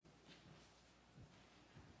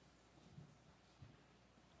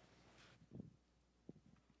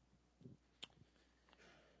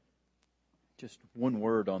Just one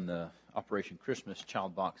word on the Operation Christmas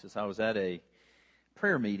child boxes. I was at a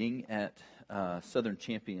prayer meeting at Southern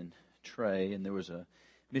Champion Trey, and there was a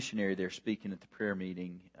missionary there speaking at the prayer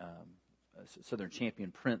meeting. Southern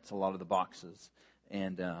Champion prints a lot of the boxes,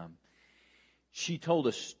 and she told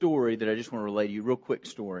a story that I just want to relay to you, real quick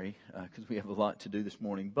story, because we have a lot to do this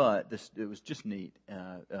morning. But it was just neat.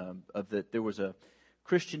 Of that, there was a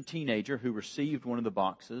Christian teenager who received one of the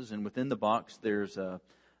boxes, and within the box there's a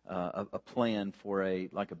plan for a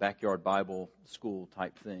backyard Bible school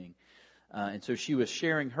type thing. And so she was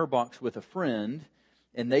sharing her box with a friend,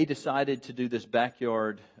 and they decided to do this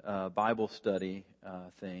backyard Bible study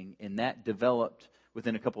thing, and that developed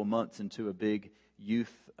within a couple of months into a big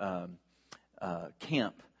youth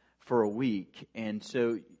camp for a week. And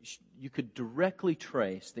so you could directly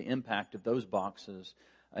trace the impact of those boxes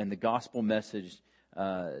and the gospel message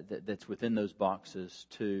that's within those boxes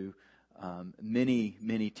to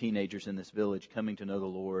many teenagers in this village coming to know the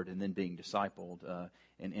Lord and then being discipled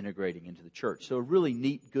and integrating into the church. So a really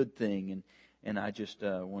neat, good thing, and I just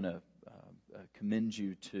want to commend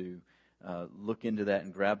you to look into that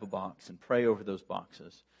and grab a box and pray over those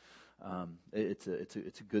boxes. It's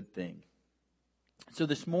a good thing. So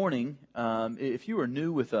this morning, if you are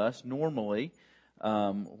new with us, normally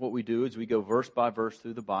what we do is we go verse by verse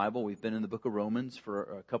through the Bible. We've been in the book of Romans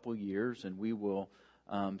for a couple of years, and we will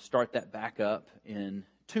start that back up in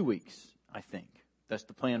 2 weeks, I think. That's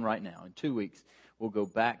the plan right now. In 2 weeks, we'll go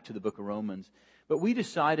back to the book of Romans. But we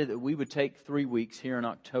decided that we would take 3 weeks here in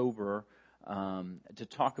October to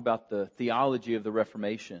talk about the theology of the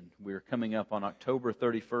Reformation. We're coming up on October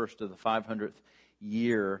 31st of the 500th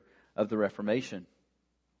year of the Reformation.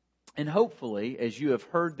 And hopefully, as you have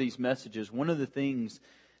heard these messages, one of the things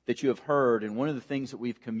that you have heard and one of the things that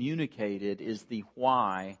we've communicated is the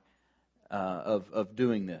why of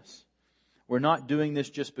doing this. We're not doing this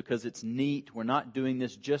just because it's neat. We're not doing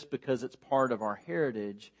this just because it's part of our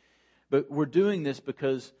heritage. But we're doing this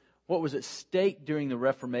because what was at stake during the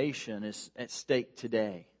Reformation is at stake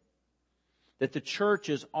today. That the church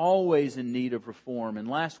is always in need of reform. And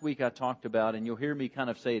last week I talked about, and you'll hear me kind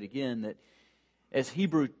of say it again, that as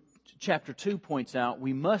Hebrews chapter 2 points out,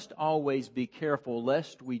 we must always be careful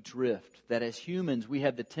lest we drift. That as humans we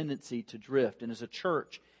have the tendency to drift. And as a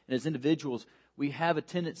church and as individuals we have a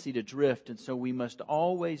tendency to drift. And so we must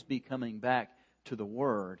always be coming back to the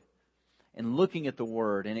Word and looking at the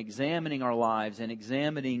Word and examining our lives and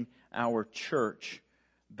examining our church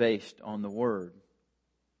based on the Word.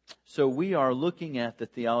 So we are looking at the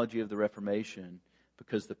theology of the Reformation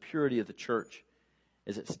because the purity of the church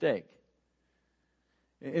is at stake.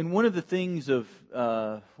 And one of the things I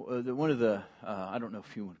don't know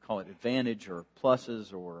if you want to call it advantage or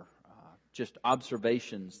pluses or just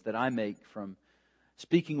observations that I make from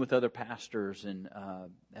speaking with other pastors and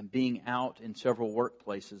being out in several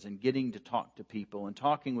workplaces and getting to talk to people and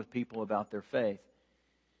talking with people about their faith.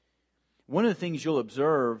 One of the things you'll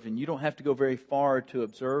observe, and you don't have to go very far to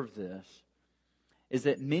observe this, is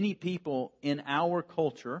that many people in our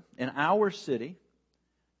culture, in our city,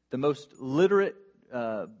 the most literate,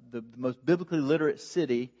 the most biblically literate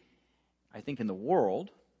city, I think, in the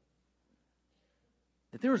world,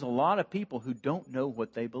 that there's a lot of people who don't know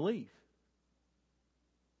what they believe.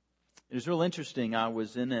 It was real interesting. I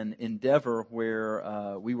was in an endeavor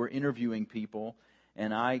where we were interviewing people,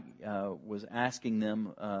 and I was asking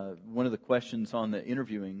them, one of the questions on the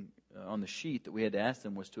interviewing, on the sheet that we had to ask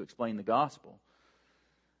them was to explain the gospel.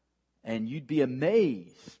 And you'd be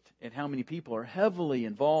amazed at how many people are heavily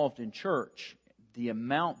involved in church, the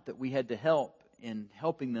amount that we had to help in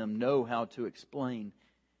helping them know how to explain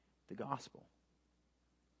the gospel.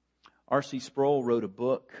 R.C. Sproul wrote a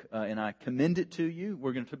book, and I commend it to you.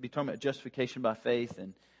 We're going to be talking about justification by faith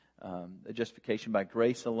and justification by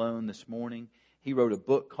grace alone this morning. He wrote a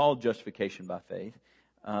book called Justification by Faith,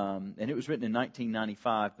 and it was written in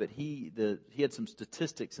 1995, but he had some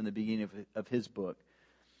statistics in the beginning of his book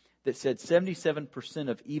that said 77%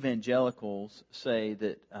 of evangelicals say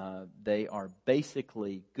that they are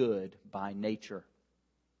basically good by nature.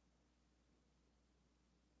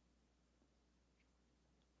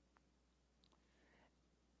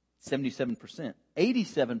 77%.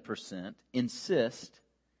 87% insist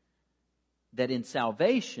that in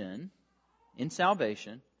salvation,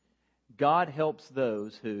 God helps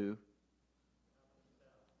those who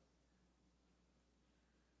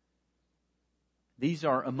these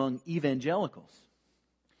are among evangelicals.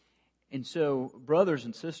 And so, brothers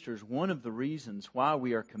and sisters, one of the reasons why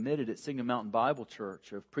we are committed at Signal Mountain Bible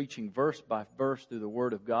Church of preaching verse by verse through the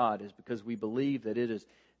Word of God is because we believe that it is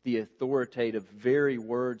the authoritative very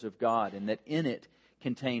words of God, and that in it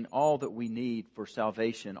contain all that we need for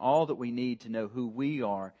salvation, all that we need to know who we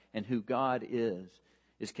are and who God is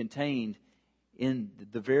contained in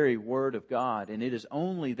the very Word of God. And it is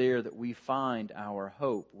only there that we find our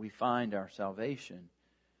hope, we find our salvation.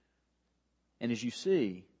 And as you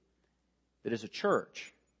see, that as a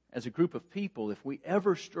church, as a group of people, if we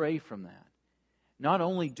ever stray from that, not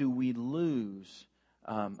only do we lose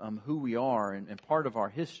who we are and part of our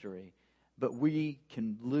history, but we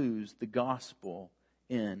can lose the gospel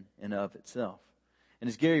in and of itself. And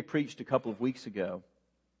as Gary preached a couple of weeks ago,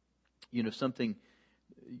 something,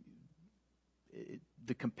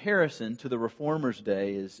 the comparison to the Reformers'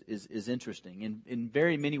 day is interesting. In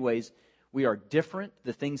very many ways, we are different.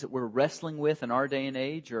 The things that we're wrestling with in our day and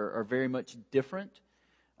age are very much different.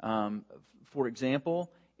 For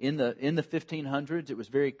example, in the 1500s, it was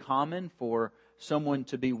very common for someone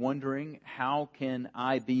to be wondering, how can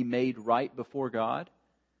I be made right before God?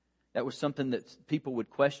 That was something that people would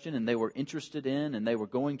question and they were interested in, and they were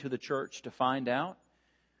going to the church to find out.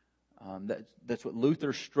 That's what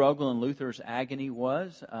Luther's struggle and Luther's agony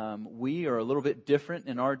was. We are a little bit different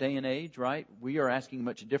in our day and age, right? We are asking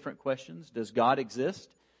much different questions. Does God exist?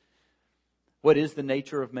 What is the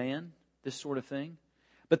nature of man? This sort of thing.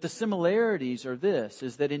 But the similarities are this,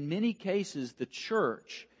 is that in many cases the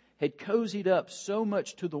church had cozied up so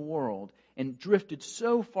much to the world and drifted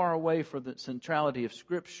so far away from the centrality of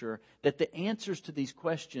Scripture that the answers to these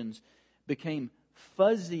questions became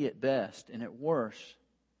fuzzy at best and at worst,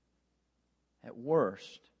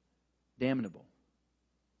 damnable.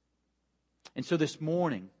 And so this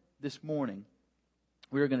morning,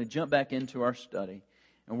 we are going to jump back into our study,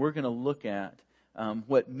 and we're going to look at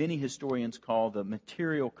what many historians call the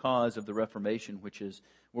material cause of the Reformation, which is,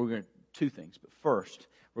 we're going to two things. But first,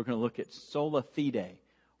 we're going to look at sola fide,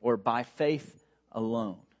 or by faith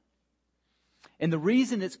alone. And the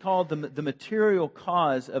reason it's called the material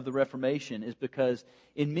cause of the Reformation is because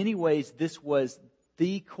in many ways this was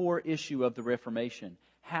the core issue of the Reformation.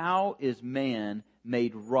 How is man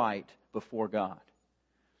made right before God?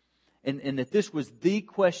 And that this was the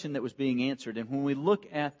question that was being answered. And when we look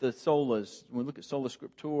at the solas, when we look at sola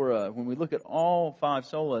scriptura, when we look at all five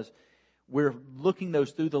solas, we're looking those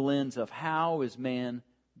through the lens of how is man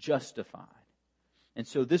justified. And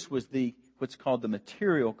so this was what's called the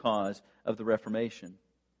material cause of the Reformation.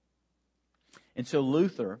 And so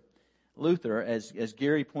Luther, as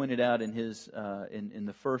Gary pointed out in his in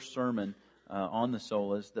the first sermon on the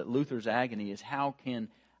solas, that Luther's agony is how can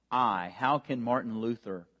Martin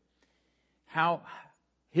Luther,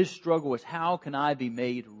 his struggle was, how can I be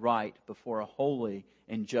made right before a holy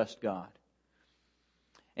and just God?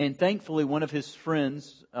 And thankfully, one of his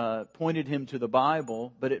friends pointed him to the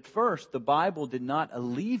Bible, but at first, the Bible did not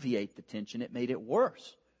alleviate the tension, it made it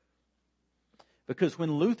worse. Because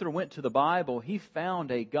when Luther went to the Bible, he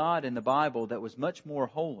found a God in the Bible that was much more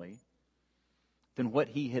holy than what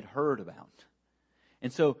he had heard about.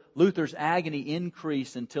 And so Luther's agony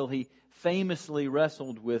increased until he famously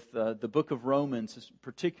wrestled with the book of Romans,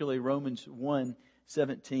 particularly Romans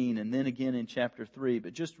 1:17, and then again in chapter 3.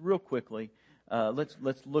 But just real quickly, let's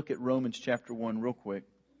look at Romans chapter 1 real quick.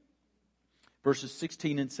 Verses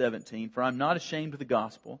 16 and 17. For I'm not ashamed of the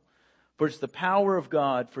gospel, for it's the power of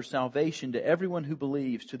God for salvation to everyone who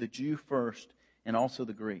believes, to the Jew first and also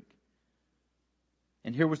the Greek.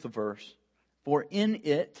 And here was the verse. For in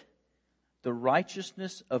it the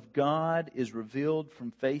righteousness of God is revealed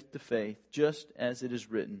from faith to faith, just as it is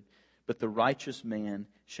written, but the righteous man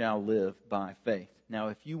shall live by faith. Now,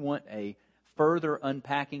 if you want a further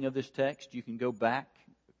unpacking of this text, you can go back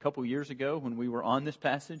a couple years ago when we were on this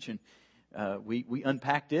passage, and we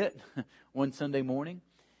unpacked it one Sunday morning.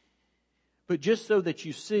 But just so that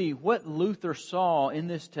you see what Luther saw in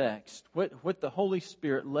this text, what the Holy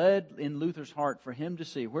Spirit led in Luther's heart for him to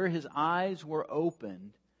see, where his eyes were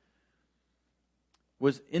opened,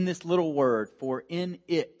 was in this little word, for in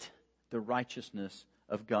it the righteousness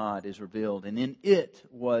of God is revealed. And in it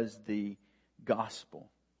was the gospel.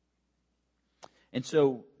 And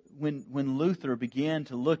so when Luther began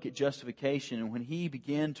to look at justification, and when he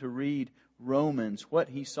began to read Romans, what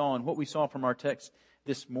he saw and what we saw from our text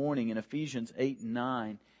this morning in Ephesians 8 and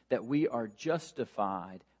 9, that we are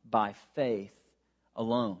justified by faith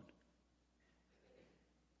alone.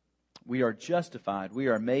 We are justified. We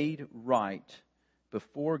are made right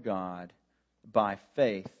before God by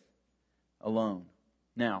faith alone.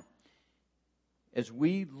 Now, as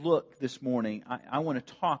we look this morning, I want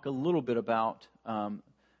to talk a little bit about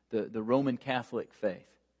the Roman Catholic faith.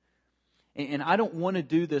 And I don't want to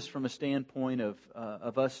do this from a standpoint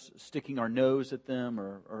of us sticking our nose at them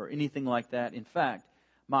or anything like that. In fact,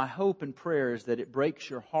 my hope and prayer is that it breaks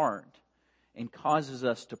your heart and causes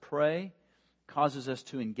us to pray, causes us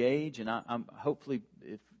to engage. And I'm hopefully,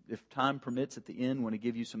 if time permits at the end, want to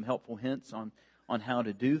give you some helpful hints on how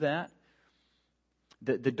to do that.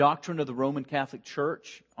 The doctrine of the Roman Catholic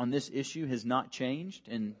Church on this issue has not changed.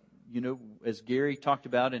 And, as Gary talked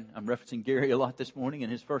about, and I'm referencing Gary a lot this morning in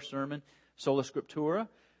his first sermon, Sola Scriptura,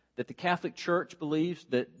 that the Catholic Church believes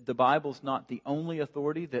that the Bible is not the only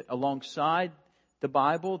authority, that alongside the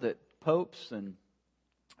Bible, that popes and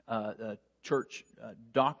church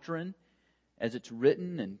doctrine, as it's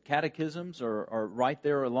written, and catechisms are right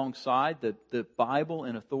there alongside the Bible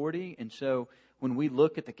in authority. And so when we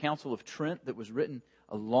look at the Council of Trent that was written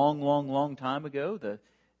a long, long, long time ago,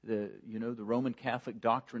 the Roman Catholic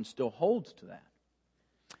doctrine still holds to that.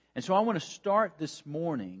 And so I want to start this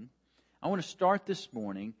morning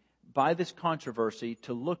by this controversy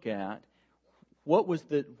to look at what was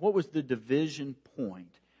the division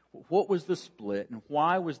point. What was the split, and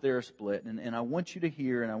why was there a split? And I want you to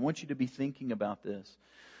hear, and I want you to be thinking about this.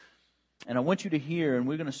 And I want you to hear, and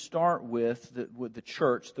we're going to start with the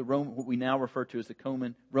church, what we now refer to as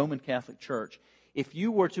the Roman Catholic Church. If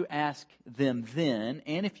you were to ask them then,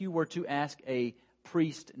 and if you were to ask a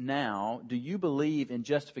priest now, do you believe in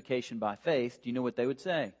justification by faith? Do you know what they would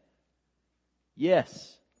say?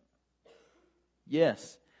 Yes.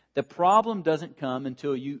 Yes. The problem doesn't come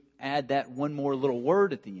until you add that one more little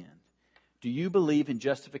word at the end. Do you believe in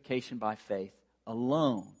justification by faith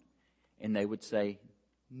alone? And they would say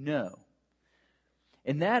no.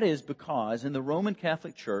 And that is because in the Roman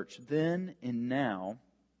Catholic Church, then and now,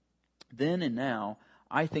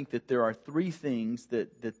 I think that there are three things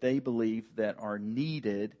that they believe that are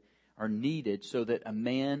needed so that a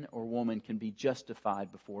man or woman can be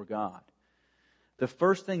justified before God. The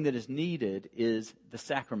first thing that is needed is the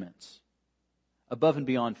sacraments. Above and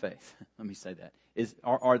beyond faith, let me say that,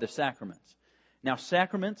 are the sacraments. Now,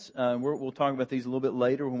 sacraments, we'll talk about these a little bit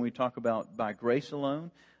later when we talk about by grace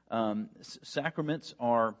alone. Sacraments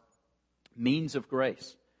are means of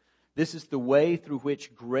grace. This is the way through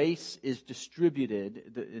which grace is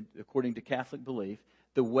distributed, according to Catholic belief,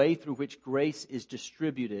 the way through which grace is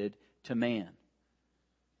distributed to man.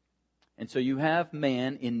 And so you have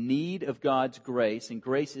man in need of God's grace, and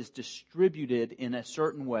grace is distributed in a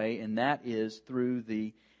certain way, and that is through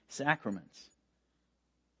the sacraments.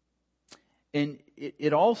 And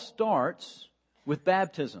it all starts with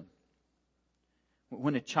baptism.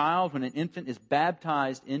 When an infant is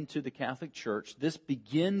baptized into the Catholic Church, this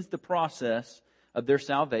begins the process of their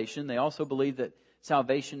salvation. They also believe that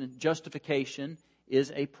salvation and justification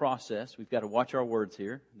is a process. We've got to watch our words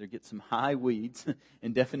here. They get some high weeds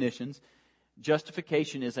in definitions.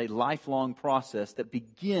 Justification is a lifelong process that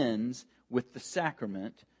begins with the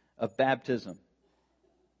sacrament of baptism.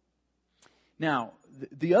 Now,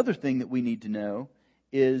 the other thing that we need to know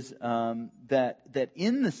is that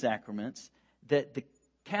in the sacraments, that the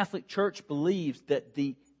Catholic Church believes that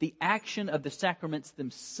the action of the sacraments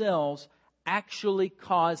themselves actually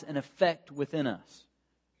cause an effect within us.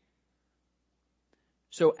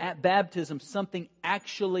 So at baptism, something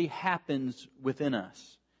actually happens within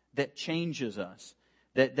us that changes us,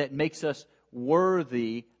 that makes us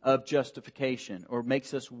worthy of justification, or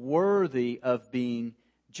makes us worthy of being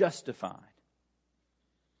justified.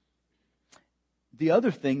 The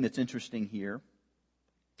other thing that's interesting here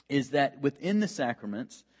is that within the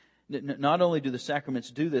sacraments, not only do the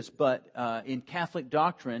sacraments do this, but in Catholic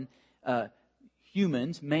doctrine,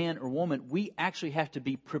 humans, man or woman, we actually have to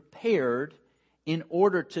be prepared in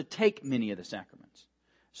order to take many of the sacraments.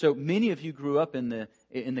 So many of you grew up in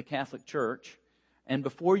the Catholic Church, and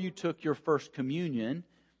before you took your first communion,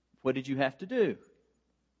 what did you have to do?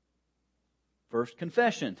 First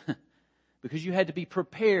confession. Because you had to be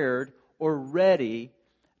prepared or ready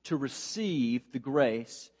to receive the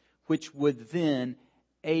grace which would then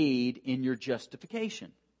aid in your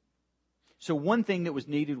justification. So one thing that was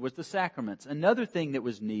needed was the sacraments. Another thing that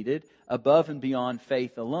was needed, above and beyond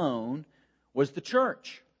faith alone, was the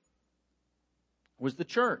church.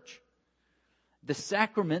 The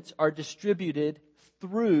sacraments are distributed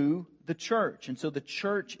through the church. And so the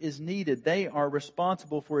church is needed. They are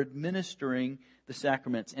responsible for administering the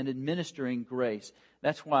sacraments and administering grace.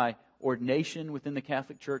 That's why ordination within the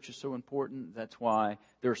Catholic Church is so important. That's why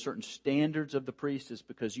there are certain standards of the priest, is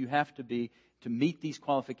because you have to meet these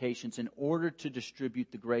qualifications in order to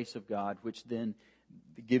distribute the grace of God, which then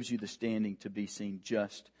gives you the standing to be seen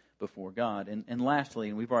just before God. And lastly,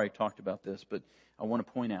 and we've already talked about this, but I want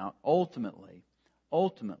to point out, ultimately,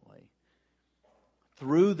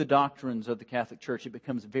 through the doctrines of the Catholic Church, it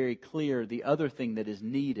becomes very clear the other thing that is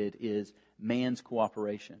needed is man's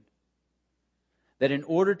cooperation. that in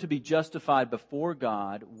order to be justified before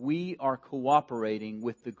God, we are cooperating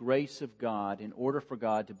with the grace of God in order for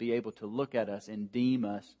God to be able to look at us and deem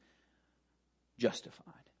us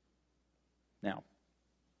justified. Now,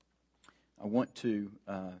 I want to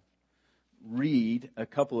read a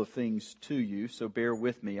couple of things to you, so bear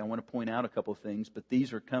with me. I want to point out a couple of things, but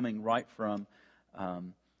these are coming right from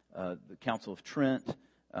the Council of Trent,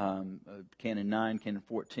 Canon 9, Canon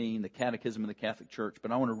 14, the Catechism of the Catholic Church.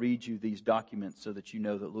 But I want to read you these documents so that you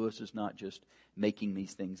know that Lewis is not just making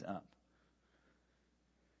these things up.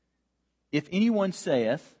 If anyone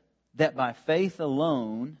saith that by faith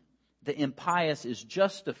alone the impious is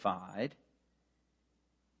justified,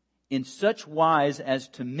 in such wise as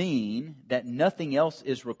to mean that nothing else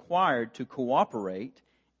is required to cooperate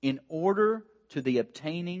in order to the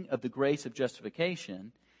obtaining of the grace of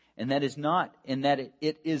justification, and that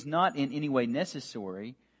it is not in any way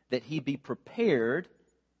necessary that he be prepared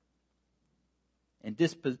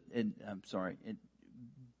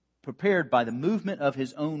prepared by the movement of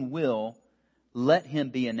his own will, let him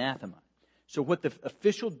be anathema. So what the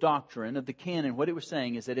official doctrine of the canon, what it was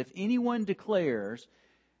saying is that if anyone declares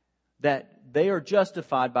that they are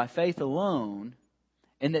justified by faith alone,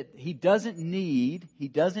 and that he doesn't need,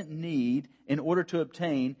 in order to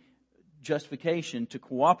obtain justification, to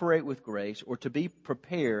cooperate with grace or to be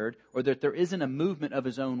prepared, or that there isn't a movement of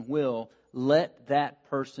his own will, let that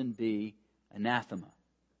person be anathema.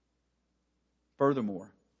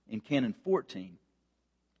 Furthermore, in Canon 14,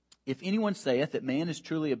 if anyone saith that man is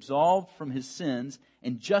truly absolved from his sins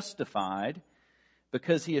and justified,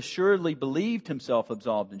 because he assuredly believed himself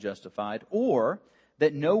absolved and justified, or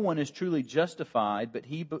that no one is truly justified, but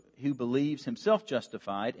he who believes himself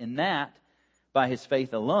justified, and that by his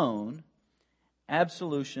faith alone,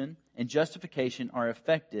 absolution and justification are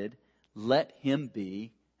effected, let him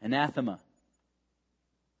be anathema.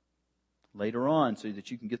 Later on, so that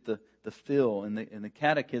you can get the fill in the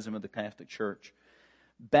Catechism of the Catholic Church,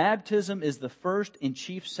 baptism is the first and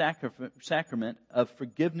chief sacrament of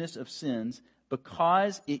forgiveness of sins,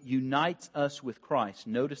 because it unites us with Christ.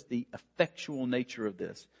 Notice the effectual nature of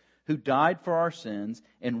this. Who died for our sins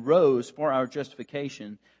and rose for our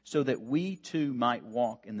justification, so that we too might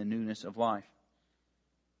walk in the newness of life.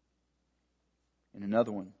 And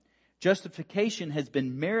another one. Justification has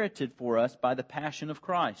been merited for us by the passion of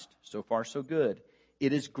Christ. So far, so good.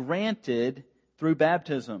 It is granted through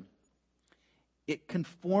baptism. It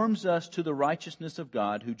conforms us to the righteousness of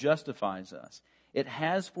God who justifies us. It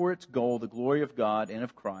has for its goal the glory of God and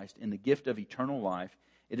of Christ in the gift of eternal life.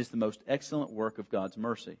 It is the most excellent work of God's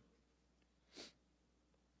mercy.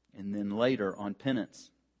 And then later on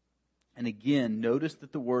penance. And again, notice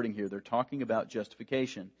that the wording here, they're talking about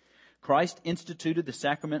justification. Christ instituted the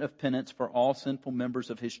sacrament of penance for all sinful members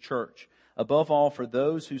of His church. Above all, for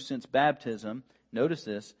those who since baptism, notice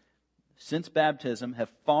this, since baptism have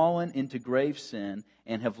fallen into grave sin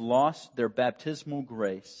and have lost their baptismal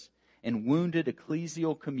grace and wounded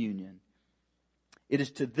ecclesial communion. It is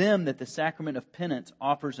to them that the sacrament of penance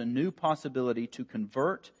offers a new possibility to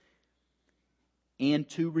convert and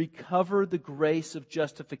to recover the grace of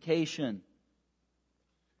justification.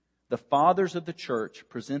 The fathers of the church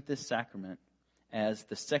present this sacrament as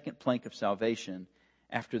the second plank of salvation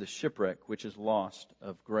after the shipwreck which is lost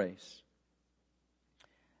of grace.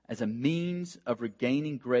 As a means of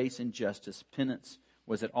regaining grace and justice, penance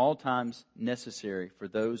was at all times necessary for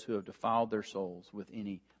those who have defiled their souls with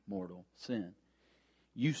any mortal sin.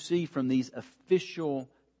 You see from these official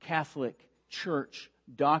Catholic Church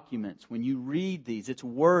documents, when you read these, it's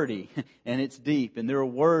wordy and it's deep and there are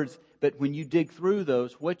words, but when you dig through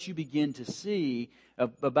those, what you begin to see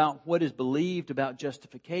about what is believed about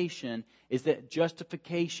justification is that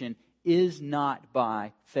justification is not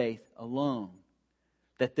by faith alone,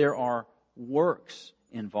 that there are works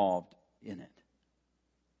involved in it.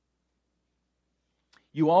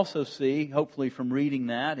 You also see, hopefully from reading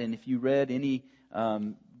that, and if you read any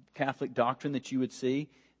Catholic doctrine, that you would see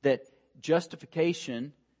that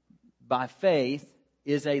justification by faith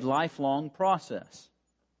is a lifelong process,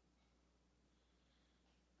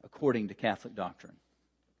 according to Catholic doctrine.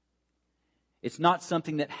 It's not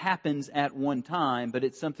something that happens at one time, but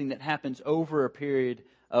it's something that happens over a period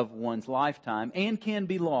of one's lifetime and can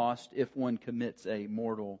be lost if one commits a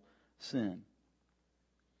mortal sin.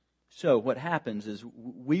 So what happens is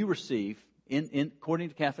we receive, according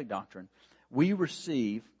to Catholic doctrine, we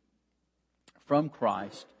receive from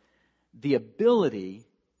Christ the ability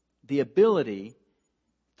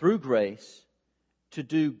through grace to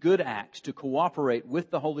do good acts, to cooperate with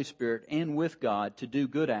the Holy Spirit and with God to do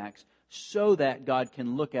good acts, so that God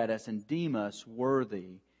can look at us and deem us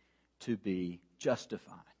worthy to be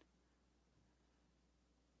justified.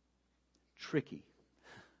 tricky.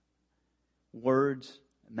 Words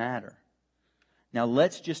matter. Now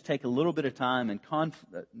let's just take a little bit of time and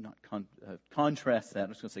contrast that. I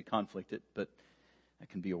was going to say conflict it, but that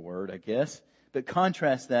can be a word, I guess. But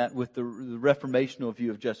contrast that with the reformational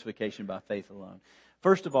view of justification by faith alone.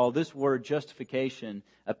 First of all, this word justification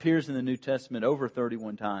appears in the New Testament over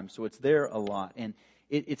 31 times, so it's there a lot. And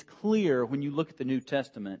it's clear when you look at the New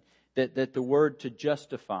Testament that the word to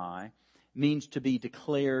justify means to be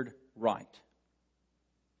declared right.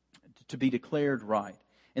 To be declared right.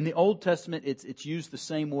 In the Old Testament, it's used the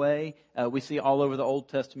same way. We see all over the Old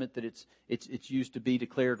Testament that it's used to be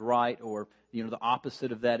declared right, or the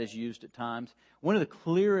opposite of that is used at times. One of the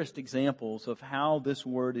clearest examples of how this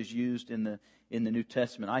word is used in the New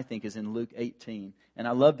Testament, I think, is in Luke 18. And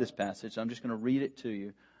I love this passage. So I'm just going to read it to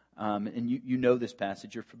you. And you know this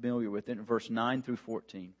passage. You're familiar with it. Verse 9 through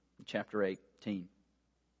 14, chapter 18.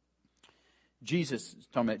 Jesus,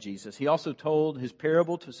 talking about Jesus, he also told his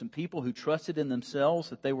parable to some people who trusted in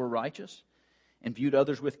themselves that they were righteous and viewed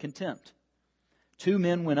others with contempt. 2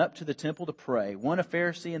 men went up to the temple to pray, one a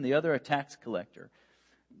Pharisee and the other a tax collector.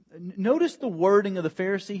 Notice the wording of the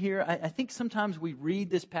Pharisee here. I think sometimes we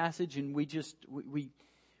read this passage and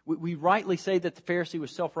we rightly say that the Pharisee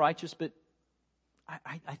was self-righteous, but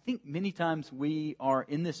I think many times we are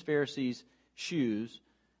in this Pharisee's shoes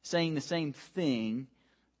saying the same thing,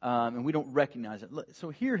 and we don't recognize it. So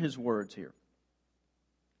hear his words here.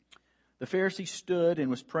 The Pharisee stood and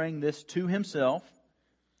was praying this to himself.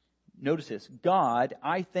 Notice this. God,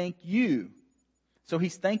 I thank you. So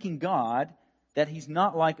he's thanking God that he's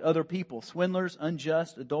not like other people, swindlers,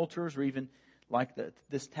 unjust, adulterers, or even like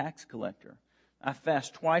this tax collector. I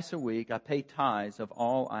fast twice a week. I pay tithes of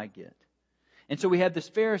all I get. And so we have this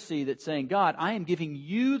Pharisee that's saying, God, I am giving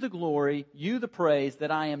you the glory, you the praise, that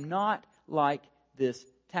I am not like this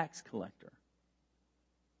tax collector.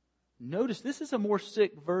 Notice this is a more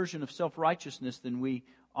sick version of self-righteousness than we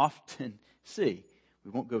often see.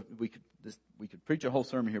 We won't go. We could preach a whole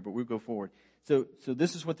sermon here, but we'll go forward. So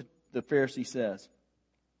this is what the Pharisee says.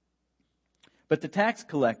 But the tax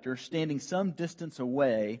collector, standing some distance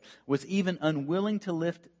away, was even unwilling to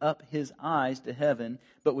lift up his eyes to heaven,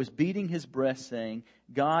 but was beating his breast, saying,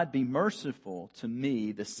 God, be merciful to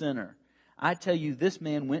me, the sinner. I tell you, this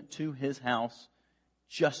man went to his house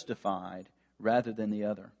justified rather than the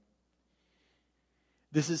other.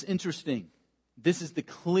 This is interesting. This is the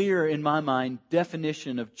clear, in my mind,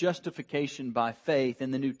 definition of justification by faith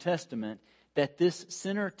in the New Testament, that this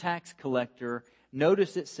sinner tax collector,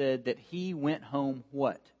 notice it said that he went home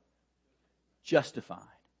what? Justified.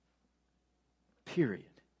 Period.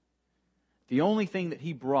 The only thing that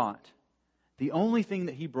he brought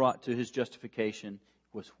to his justification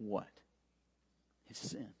was what? His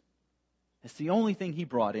sin. That's the only thing he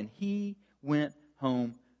brought, and he went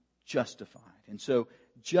home justified. And so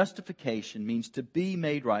justification means to be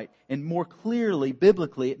made right, and more clearly,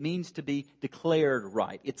 biblically, it means to be declared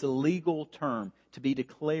right. It's a legal term, to be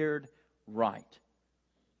declared right.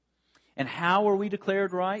 And how are we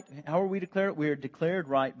declared right? How are we declared? We are declared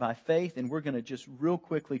right by faith, and we're going to just real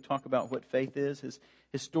quickly talk about what faith is.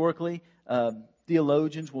 Historically,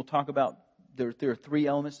 theologians will talk about there are 3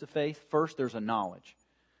 elements to faith. First, there's a knowledge.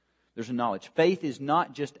 There's a knowledge. Faith is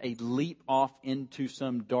not just a leap off into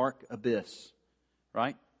some dark abyss,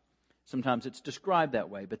 right? Sometimes it's described that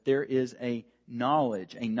way, but there is a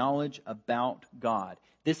knowledge about God.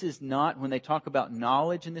 This is not, when they talk about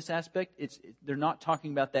knowledge in this aspect, they're not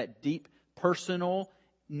talking about that deep personal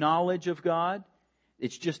knowledge of God.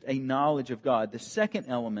 It's just a knowledge of God. The second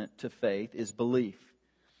element to faith is belief.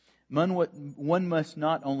 One must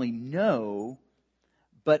not only know,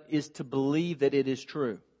 but is to believe that it is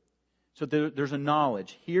true. So there's a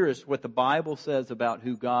knowledge. Here is what the Bible says about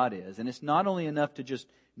who God is. And it's not only enough to just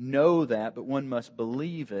know that, but one must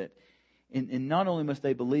believe it. And not only must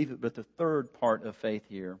they believe it, but the third part of faith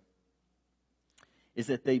here is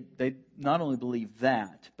that they not only believe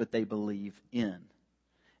that, but they believe in.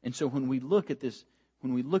 And so when we look at this,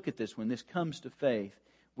 when this comes to faith,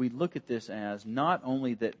 we look at this as not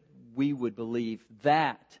only that we would believe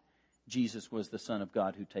that Jesus was the Son of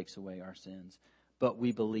God who takes away our sins, but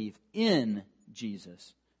we believe in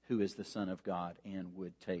Jesus, who is the Son of God and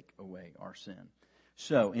would take away our sin.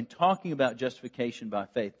 So, in talking about justification by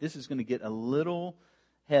faith, this is going to get a little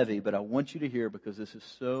heavy, but I want you to hear because this is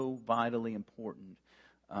so vitally important.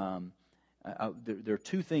 There are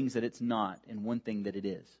 2 things that it's not and 1 thing that it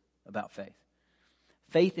is about faith.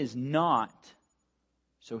 Faith is not,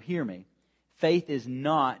 so hear me, faith is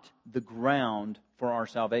not the ground for our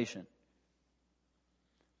salvation.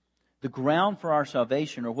 The ground for our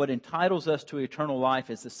salvation, or what entitles us to eternal life,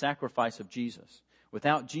 is the sacrifice of Jesus.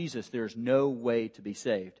 Without Jesus, there is no way to be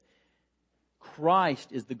saved.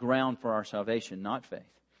 Christ is the ground for our salvation, not faith.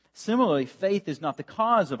 Similarly, faith is not the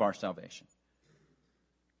cause of our salvation.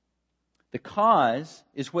 The cause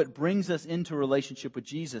is what brings us into relationship with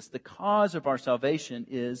Jesus. The cause of our salvation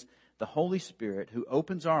is the Holy Spirit who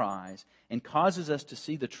opens our eyes and causes us to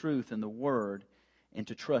see the truth in the Word and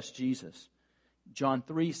to trust Jesus. John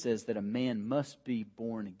 3 says that a man must be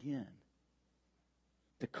born again.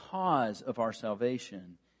 The cause of our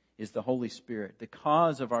salvation is the Holy Spirit. The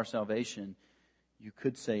cause of our salvation, you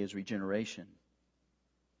could say, is regeneration.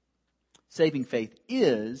 Saving faith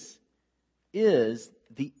is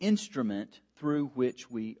the instrument through which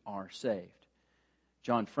we are saved.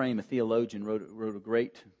 John Frame, a theologian, wrote a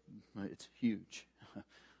great, it's huge,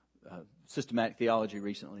 systematic theology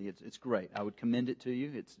recently. It's great. I would commend it to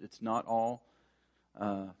you. It's not all.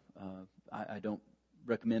 I don't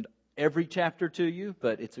recommend every chapter to you,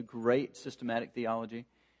 but it's a great systematic theology.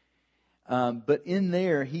 But in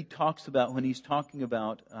there, he talks about when he's talking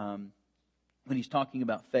about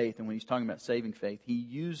faith and when he's talking about saving faith, he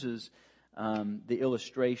uses the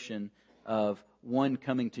illustration of one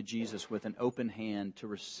coming to Jesus with an open hand to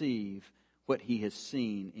receive what he has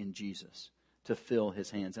seen in Jesus, to fill his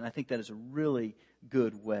hands. And I think that is a really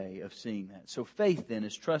good way of seeing that. So faith then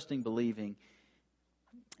is trusting, believing,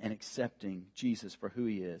 and accepting Jesus for who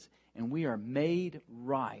he is. And we are made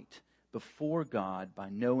right before God by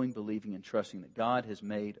knowing, believing, and trusting that God has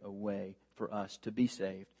made a way for us to be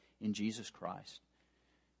saved in Jesus Christ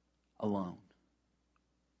alone.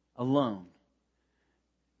 Alone.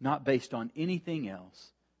 Not based on anything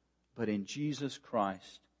else, but in Jesus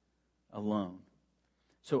Christ alone.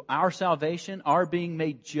 So our salvation, our being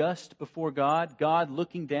made just before God, God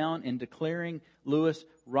looking down and declaring Lewis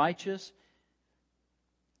righteous,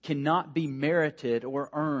 cannot be merited or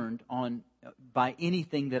earned by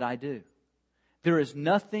anything that I do. There is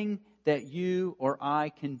nothing that you or I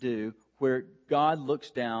can do where God looks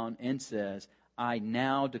down and says, I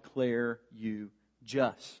now declare you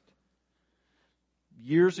just.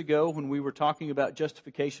 Years ago, when we were talking about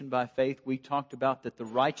justification by faith, we talked about that the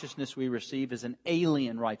righteousness we receive is an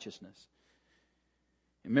alien righteousness.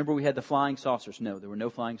 Remember we had the flying saucers? No, there were no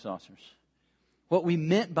flying saucers. What we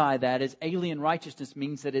meant by that is alien righteousness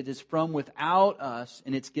means that it is from without us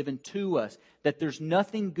and it's given to us. That there's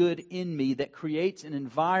nothing good in me that creates an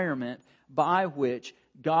environment by which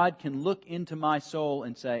God can look into my soul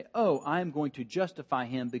and say, oh, I am going to justify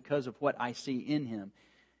him because of what I see in him.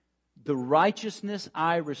 The righteousness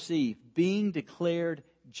I receive, being declared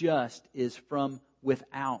just, is from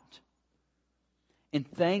without. And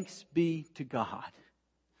thanks be to God.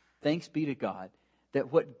 Thanks be to God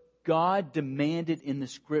that what God demanded in the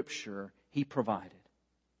Scripture, he provided.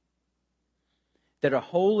 That a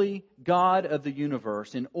holy God of the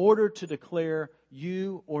universe, in order to declare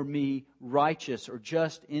you or me righteous or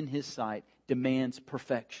just in his sight, demands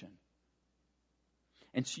perfection.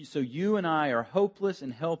 And so you and I are hopeless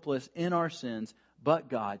and helpless in our sins, but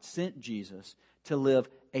God sent Jesus to live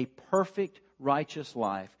a perfect, righteous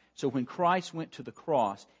life. So when Christ went to the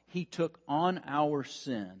cross, he took on our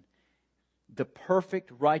sin. The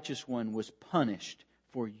perfect, righteous one was punished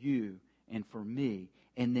for you and for me.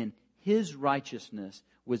 And then his righteousness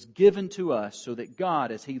was given to us so that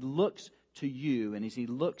God, as he looks to you and as he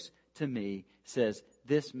looks to me, says,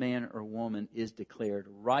 this man or woman is declared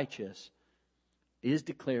righteous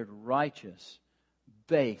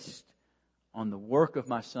based on the work of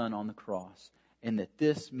my Son on the cross, and that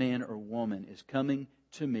this man or woman is coming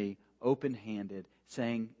to me open-handed,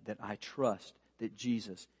 saying that I trust that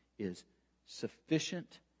Jesus is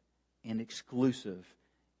sufficient and exclusive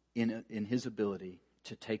in his ability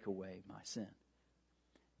to take away my sin.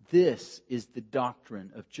 This is the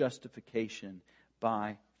doctrine of justification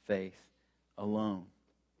by faith alone.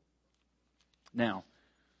 Now,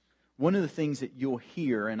 one of the things that you'll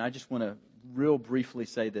hear, and I just want to real briefly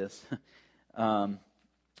say this,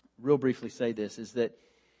 is that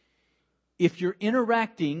if you're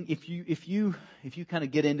interacting, if you kind of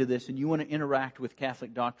get into this and you want to interact with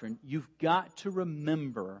Catholic doctrine, you've got to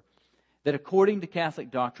remember that according to Catholic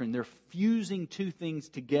doctrine, they're fusing two things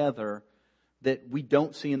together that we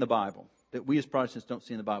don't see in the Bible, that we as Protestants don't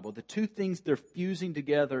see in the Bible. The two things they're fusing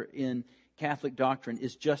together in Catholic doctrine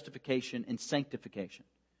is justification and sanctification.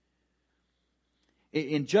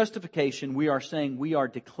 In justification, we are saying we are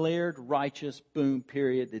declared righteous, boom,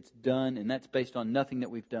 period, it's done, and that's based on nothing that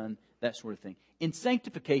we've done, that sort of thing. In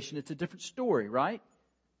sanctification, it's a different story, right?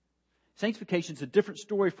 Sanctification is a different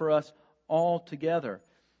story for us altogether.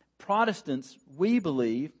 Protestants, we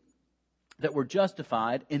believe that we're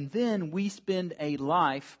justified, and then we spend a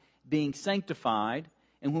life being sanctified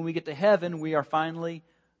And when we get to heaven, we are finally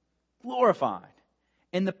glorified.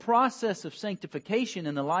 And the process of sanctification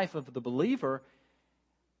in the life of the believer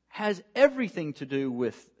has everything to do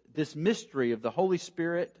with this mystery of the Holy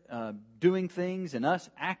Spirit doing things and us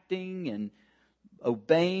acting and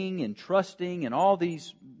obeying and trusting and all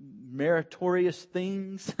these meritorious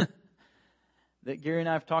things that Gary and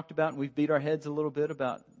I have talked about, and we've beat our heads a little bit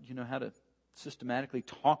about, how to systematically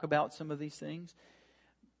talk about some of these things.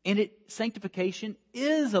 And sanctification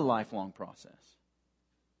is a lifelong process.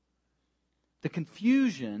 The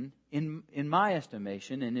confusion, in my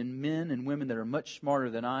estimation, and in men and women that are much smarter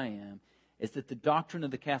than I am, is that the doctrine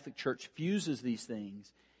of the Catholic Church fuses these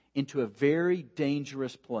things into a very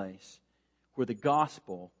dangerous place where the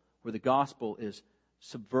gospel is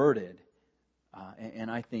subverted, and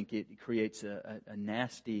I think it creates a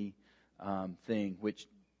nasty thing, which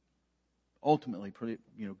ultimately,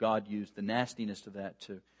 God used the nastiness of that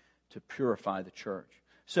to purify the church.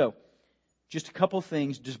 So, just a couple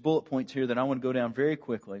things, just bullet points here that I want to go down very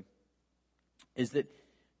quickly, is that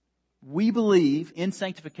we believe in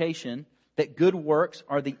sanctification that good works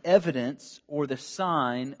are the evidence or the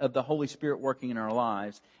sign of the Holy Spirit working in our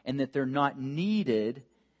lives, and that they're not needed.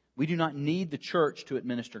 We do not need the church to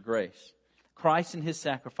administer grace. Christ and His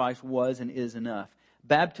sacrifice was and is enough.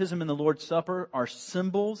 Baptism and the Lord's Supper are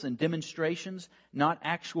symbols and demonstrations, not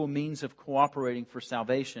actual means of cooperating for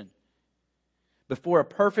salvation. Before a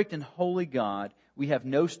perfect and holy God, we have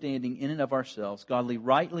no standing in and of ourselves. God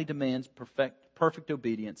rightly demands perfect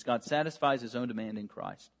obedience. God satisfies His own demand in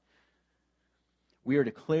Christ. We are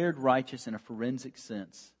declared righteous in a forensic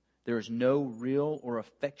sense. There is no real or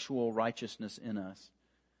effectual righteousness in us.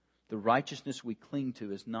 The righteousness we cling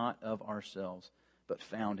to is not of ourselves, but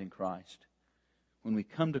found in Christ. When we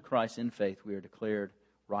come to Christ in faith, we are declared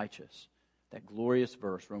righteous. That glorious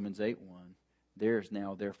verse, Romans 8:1, there is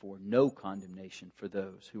now, therefore, no condemnation for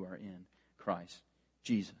those who are in Christ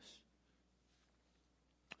Jesus.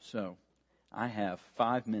 So, I have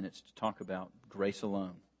 5 minutes to talk about grace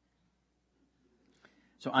alone.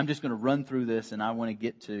 So I'm just going to run through this, and I want to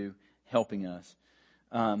get to helping us.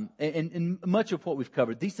 And much of what we've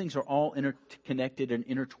covered, these things are all interconnected and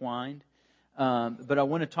intertwined. But I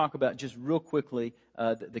want to talk about just real quickly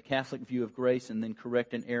the Catholic view of grace, and then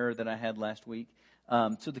correct an error that I had last week.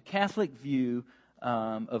 So the Catholic view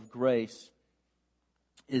of grace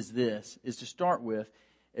is to start with,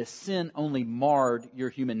 is sin only marred your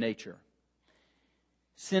human nature.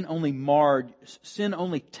 Sin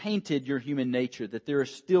only tainted your human nature, that there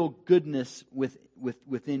is still goodness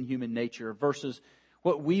within human nature, versus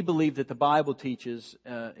what we believe that the Bible teaches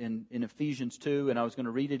in Ephesians 2, and I was going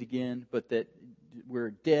to read it again, but that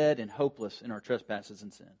we're dead and hopeless in our trespasses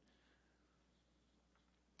and sin.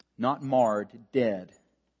 Not marred, dead,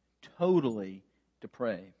 totally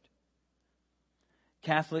depraved.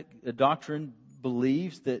 Catholic doctrine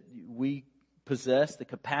believes that we possess the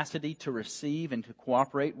capacity to receive and to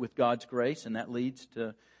cooperate with God's grace, and that leads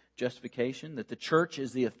to justification, that the church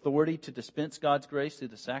is the authority to dispense God's grace through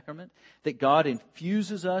the sacrament, that God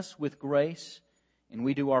infuses us with grace and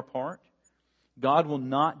we do our part. God will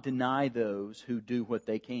not deny those who do what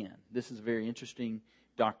they can. This is a very interesting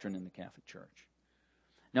doctrine in the Catholic Church.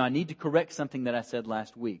 Now, I need to correct something that I said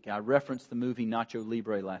last week. I referenced the movie Nacho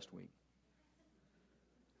Libre last week.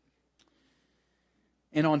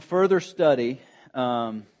 And on further study,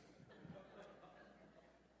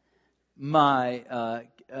 my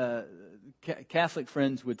Catholic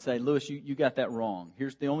friends would say, Lewis, you got that wrong.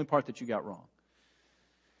 Here's the only part that you got wrong.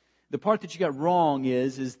 The part that you got wrong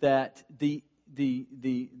is that the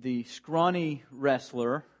scrawny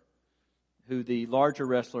wrestler, who the larger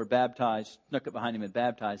wrestler baptized, snuck up behind him and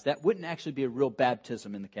baptized, that wouldn't actually be a real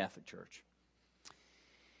baptism in the Catholic Church.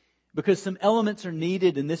 Because some elements are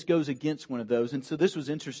needed, and this goes against one of those. And so this was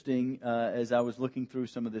interesting as I was looking through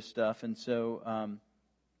some of this stuff. And so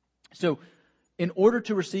in order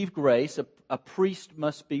to receive grace, a priest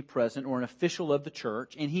must be present, or an official of the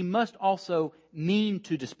church, and he must also mean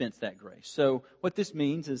to dispense that grace. So what this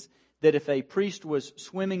means is that if a priest was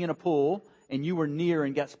swimming in a pool and you were near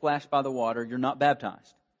and got splashed by the water, you're not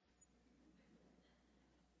baptized.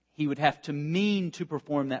 He would have to mean to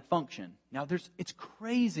perform that function. Now, it's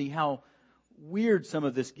crazy how weird some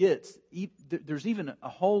of this gets. There's even a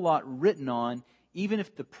whole lot written on, even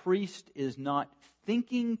if the priest is not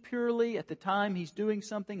thinking purely at the time he's doing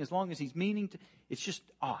something, as long as he's meaning to, it's just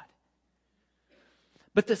odd.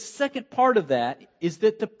 But the second part of that is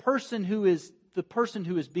that the person who is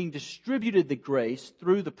being distributed the grace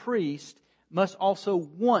through the priest must also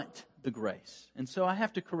want the grace. And so I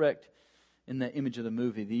have to correct in the image of the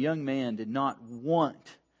movie, the young man did not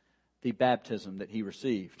want the baptism that he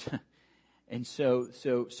received. And so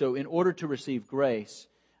in order to receive grace,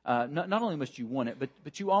 not only must you want it,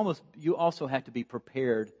 but you also have to be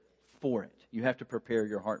prepared for it. You have to prepare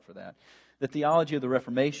your heart for that. The theology of the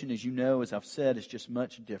Reformation, as you know, as I've said, is just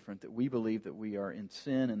much different. That we believe that we are in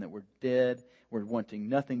sin and that we're dead. We're wanting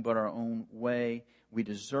nothing but our own way. We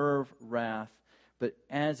deserve wrath. But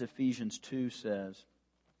as Ephesians 2 says,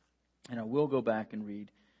 and I will go back and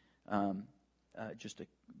read just a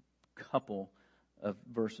couple of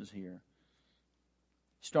verses here.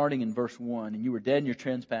 Starting in verse 1, and you were dead in your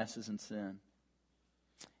trespasses and sin,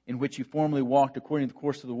 in which you formerly walked according to the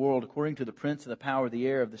course of the world, according to the prince of the power of the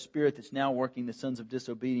air, of the spirit that's now working the sons of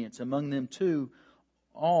disobedience. Among them too,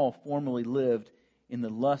 all formerly lived in the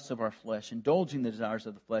lusts of our flesh, indulging the desires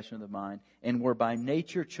of the flesh and of the mind, and were by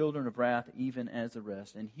nature children of wrath, even as the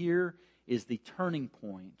rest. And here is the turning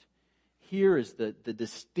point. Here is the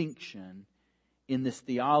distinction in this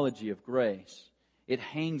theology of grace. It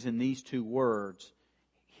hangs in these two words.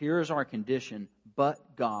 Here is our condition,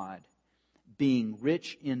 but God, being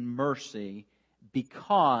rich in mercy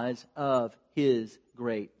because of His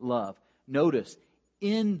great love. Notice,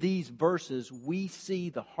 in these verses, we see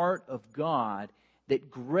the heart of God, that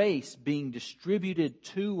grace being distributed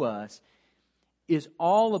to us is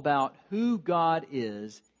all about who God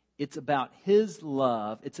is. It's about His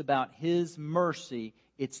love. It's about His mercy.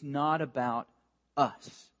 It's not about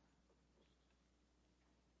us.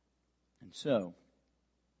 And so,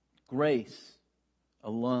 grace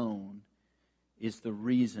alone is the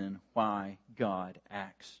reason why God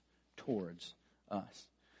acts towards us.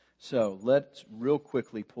 So let's real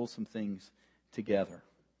quickly pull some things together.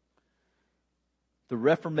 The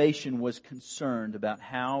Reformation was concerned about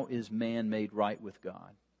how is man made right with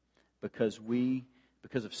God. Because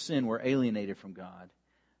of sin, we're alienated from God.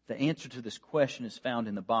 The answer to this question is found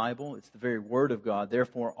in the Bible. It's the very Word of God.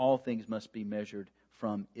 Therefore, all things must be measured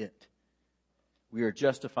from it. We are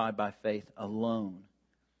justified by faith alone.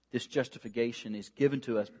 This justification is given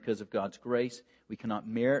to us because of God's grace. We cannot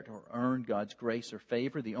merit or earn God's grace or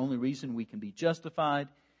favor. The only reason we can be justified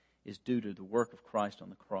is due to the work of Christ on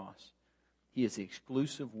the cross. He is the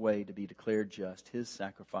exclusive way to be declared just. His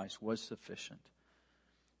sacrifice was sufficient.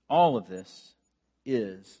 All of this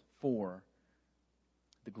is for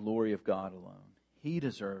the glory of God alone. He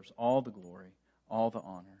deserves all the glory, all the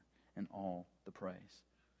honor, and all the praise.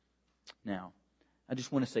 Now, I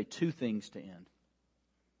just want to say two things to end.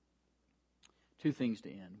 Two things to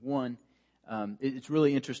end. One, it's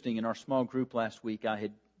really interesting. In our small group last week, I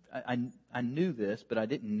knew this, but I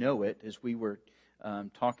didn't know it as we were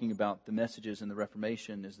talking about the messages in the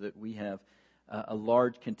Reformation, is that we have a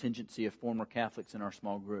large contingency of former Catholics in our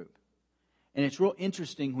small group. And it's real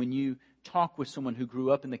interesting when you talk with someone who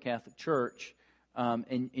grew up in the Catholic Church,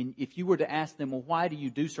 and if you were to ask them, well, why do you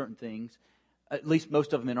do certain things? At least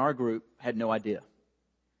most of them in our group had no idea.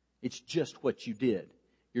 It's just what you did.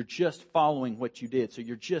 You're just following what you did. So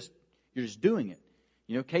you're just doing it.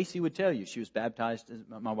 You know, Casey would tell you she was baptized.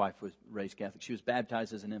 My wife was raised Catholic. She was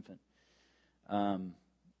baptized as an infant.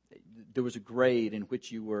 There was a grade in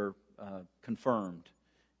which you were confirmed,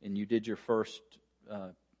 and you did your first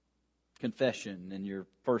confession and your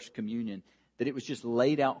first communion. That it was just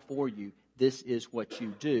laid out for you. This is what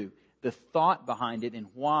you do. The thought behind it and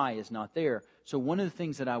why is not there. So one of the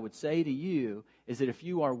things that I would say to you is that if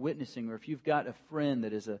you are witnessing, or if you've got a friend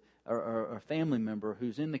that is a family member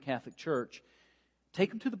who's in the Catholic Church, take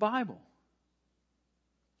them to the Bible.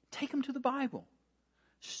 Take them to the Bible.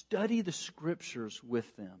 Study the Scriptures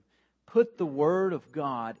with them. Put the Word of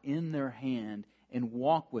God in their hand and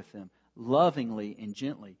walk with them lovingly and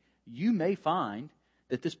gently. You may find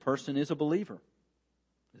that this person is a believer.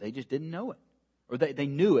 They just didn't know it. Or they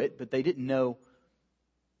knew it, but they didn't know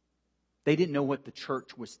what the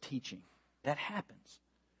church was teaching. That happens.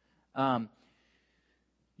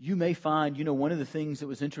 You may find, one of the things that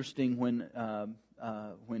was interesting when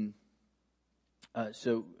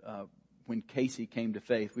Casey came to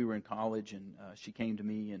faith, we were in college, and she came to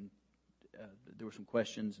me, and there were some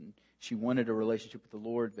questions, and she wanted a relationship with the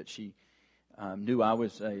Lord, but she knew I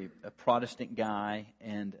was a Protestant guy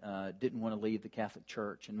and didn't want to leave the Catholic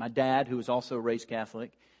Church. And my dad, who was also raised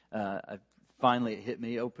Catholic, finally it hit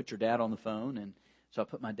me, put your dad on the phone. And so I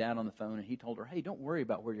put my dad on the phone, and he told her, hey, don't worry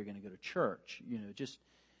about where you're going to go to church.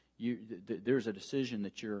 There's a decision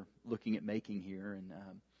that you're looking at making here. And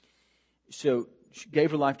so she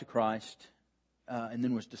gave her life to Christ, and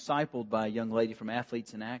then was discipled by a young lady from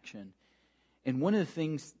Athletes in Action. And one of the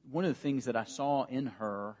things that I saw in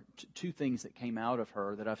her, two things that came out of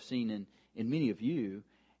her that I've seen in many of you,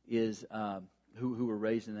 is who were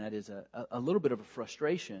raised in that, is a little bit of a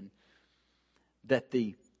frustration that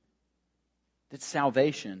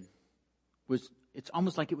salvation it's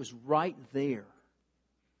almost like it was right there.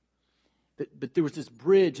 But there was this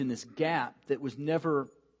bridge and this gap that was never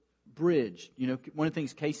bridged. You know, one of the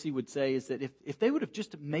things Casey would say is that if they would have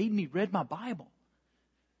just made me read my Bible,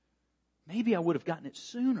 maybe I would have gotten it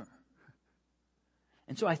sooner.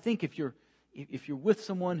 And so I think if you're with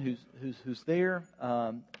someone who's there,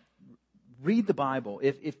 read the Bible.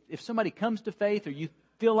 If somebody comes to faith or you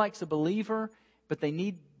feel like it's a believer, but they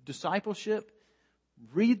need discipleship,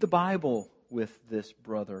 read the Bible with this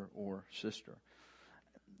brother or sister.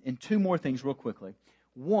 And two more things real quickly.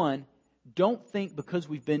 One, don't think because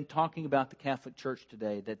we've been talking about the Catholic Church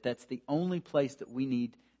today that that's the only place that we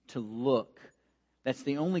need to look. That's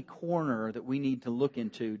the only corner that we need to look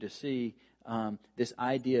into to see this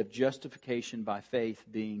idea of justification by faith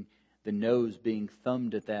being the nose being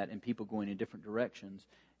thumbed at that and people going in different directions.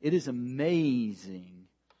 It is amazing.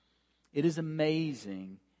 It is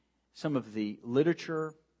amazing some of the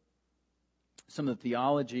literature, some of the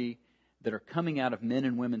theology that are coming out of men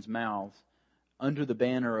and women's mouths under the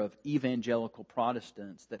banner of evangelical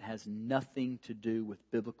Protestants that has nothing to do with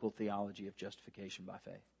biblical theology of justification by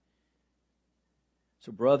faith.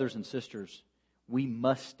 So brothers and sisters, we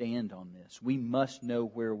must stand on this. We must know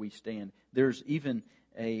where we stand. There's even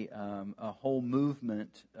a whole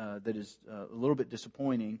movement that is a little bit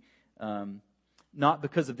disappointing, not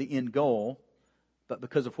because of the end goal, but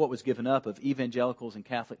because of what was given up of evangelicals and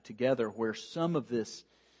Catholic together, where some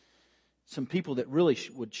people that really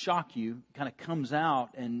would shock you kind of comes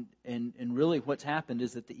out, and really what's happened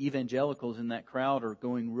is that the evangelicals in that crowd are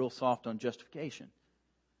going real soft on justification.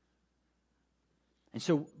 And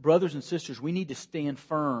so, brothers and sisters, we need to stand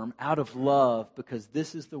firm out of love because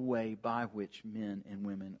this is the way by which men and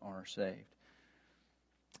women are saved.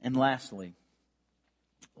 And lastly,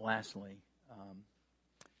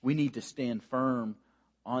 we need to stand firm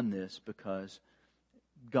on this because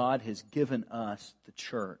God has given us, the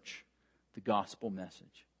church, the gospel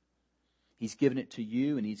message. He's given it to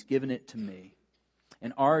you and He's given it to me.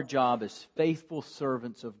 And our job as faithful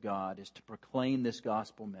servants of God is to proclaim this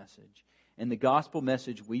gospel message. And the gospel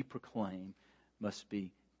message we proclaim must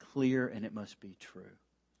be clear and it must be true.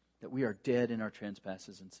 That we are dead in our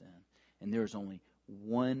trespasses and sin. And there is only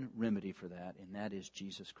one remedy for that, and that is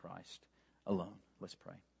Jesus Christ alone. Let's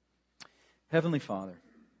pray. Heavenly Father,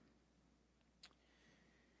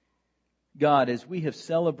 God, as we have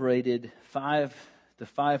celebrated the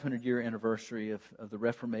 500-year anniversary of the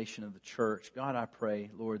Reformation of the Church, God, I pray,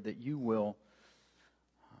 Lord, that you will...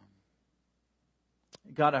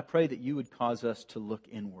 God, I pray that you would cause us to look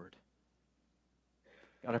inward.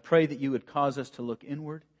 God, I pray that you would cause us to look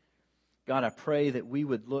inward. God, I pray that we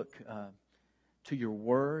would look to your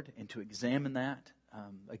word and to examine that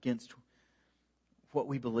against what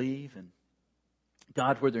we believe. And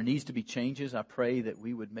God, where there needs to be changes, I pray that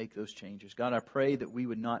we would make those changes. God, I pray that we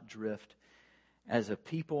would not drift as a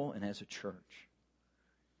people and as a church.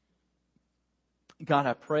 God,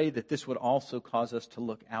 I pray that this would also cause us to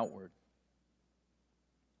look outward.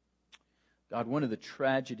 God, one of the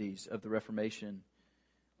tragedies of the Reformation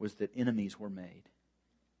was that enemies were made.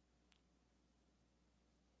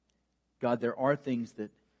 God, there are things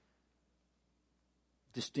that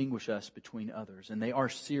distinguish us between others, and they are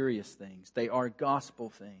serious things. They are gospel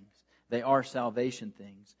things. They are salvation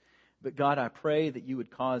things. But God, I pray that you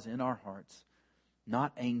would cause in our hearts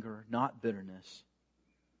not anger, not bitterness,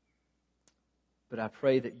 but I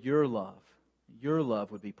pray that your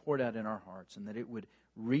love would be poured out in our hearts and that it would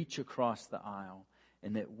reach across the aisle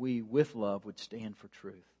and that we, with love, would stand for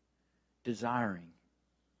truth, desiring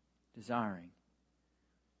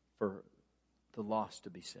for the lost to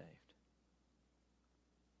be saved.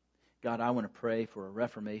 God, I want to pray for a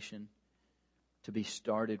reformation to be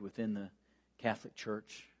started within the Catholic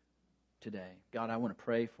Church today. God, I want to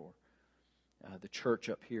pray for the church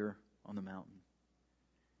up here on the mountain.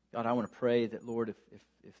 God, I want to pray that, Lord,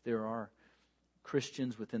 if there are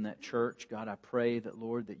Christians within that church, God, I pray that,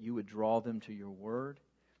 Lord, that you would draw them to your word.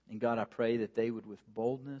 And God, I pray that they would, with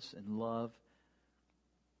boldness and love,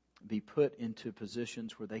 be put into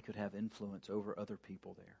positions where they could have influence over other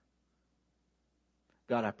people there.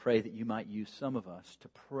 God, I pray that you might use some of us to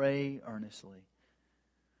pray earnestly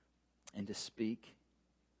and to speak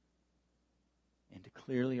and to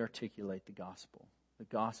clearly articulate the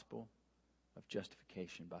gospel of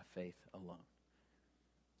justification by faith alone.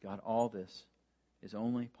 God, all this is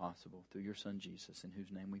only possible through your Son Jesus, in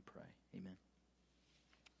whose name we pray. Amen.